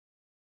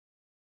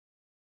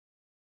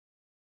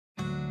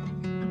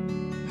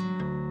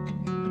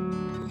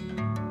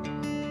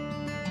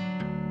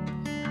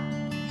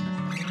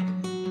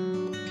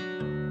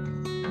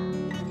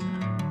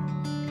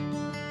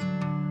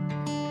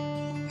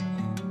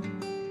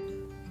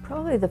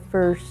Probably the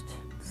first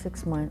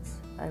 6 months,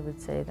 I would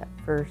say, that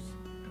first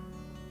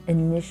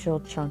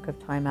initial chunk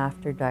of time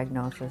after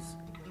diagnosis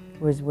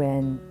was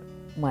when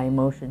my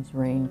emotions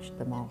ranged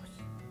the most.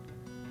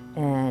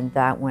 And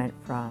that went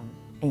from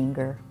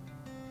anger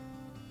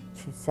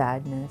to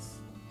sadness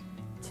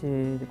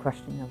to the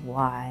question of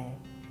why,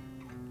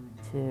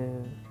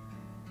 to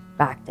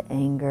back to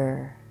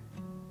anger,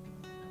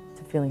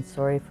 to feeling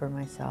sorry for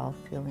myself,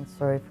 feeling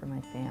sorry for my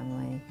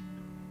family.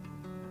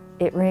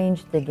 It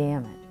ranged the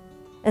gamut.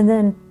 And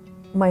then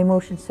my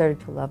emotions started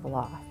to level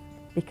off,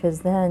 because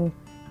then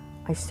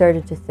I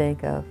started to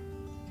think of,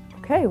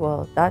 okay,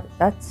 well,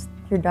 that's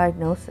your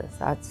diagnosis.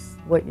 That's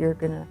what you're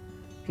going to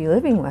be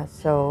living with.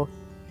 So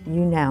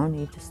you now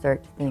need to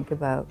start to think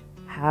about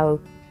how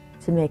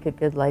to make a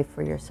good life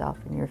for yourself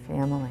and your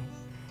family.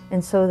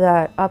 And so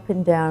that up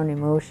and down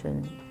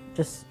emotion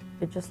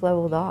it just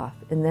leveled off.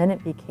 And then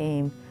it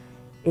became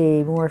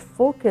a more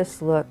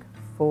focused look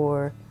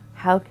for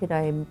how could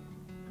I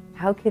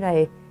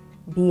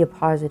be a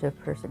positive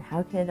person?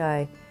 How could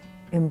I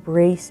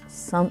embrace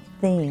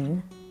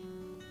something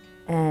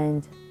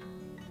and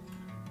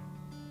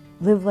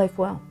live life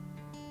well?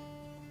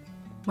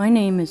 My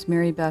name is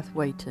Mary Beth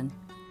Whiten.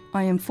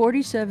 I am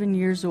 47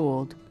 years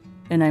old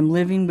and I'm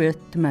living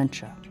with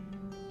dementia.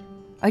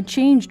 I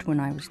changed when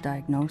I was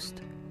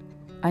diagnosed.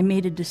 I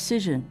made a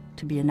decision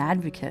to be an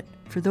advocate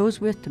for those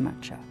with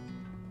dementia.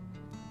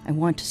 I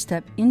want to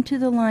step into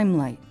the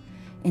limelight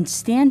and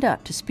stand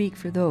up to speak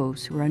for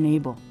those who are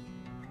unable.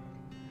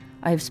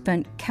 I have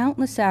spent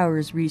countless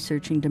hours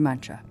researching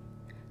dementia.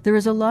 There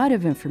is a lot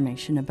of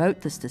information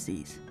about this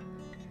disease,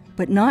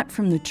 but not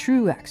from the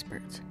true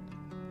experts,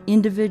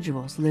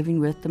 individuals living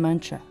with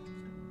dementia.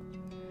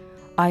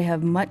 I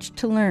have much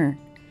to learn,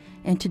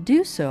 and to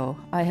do so,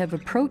 I have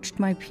approached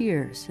my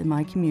peers in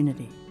my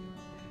community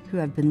who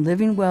have been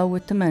living well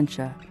with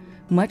dementia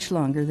much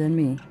longer than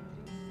me.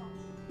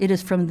 It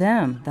is from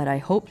them that I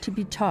hope to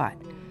be taught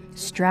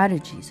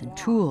strategies and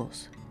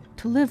tools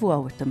to live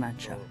well with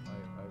dementia.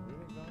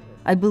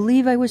 I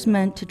believe I was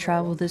meant to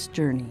travel this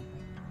journey.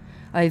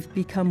 I've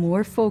become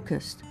more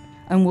focused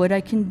on what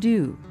I can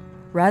do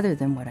rather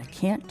than what I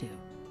can't do.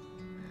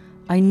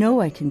 I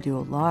know I can do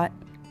a lot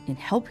in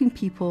helping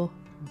people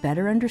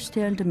better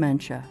understand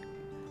dementia,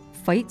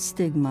 fight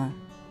stigma,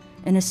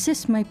 and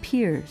assist my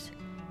peers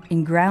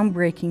in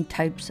groundbreaking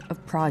types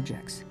of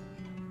projects.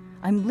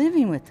 I'm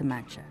living with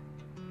dementia,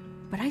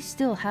 but I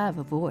still have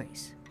a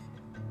voice.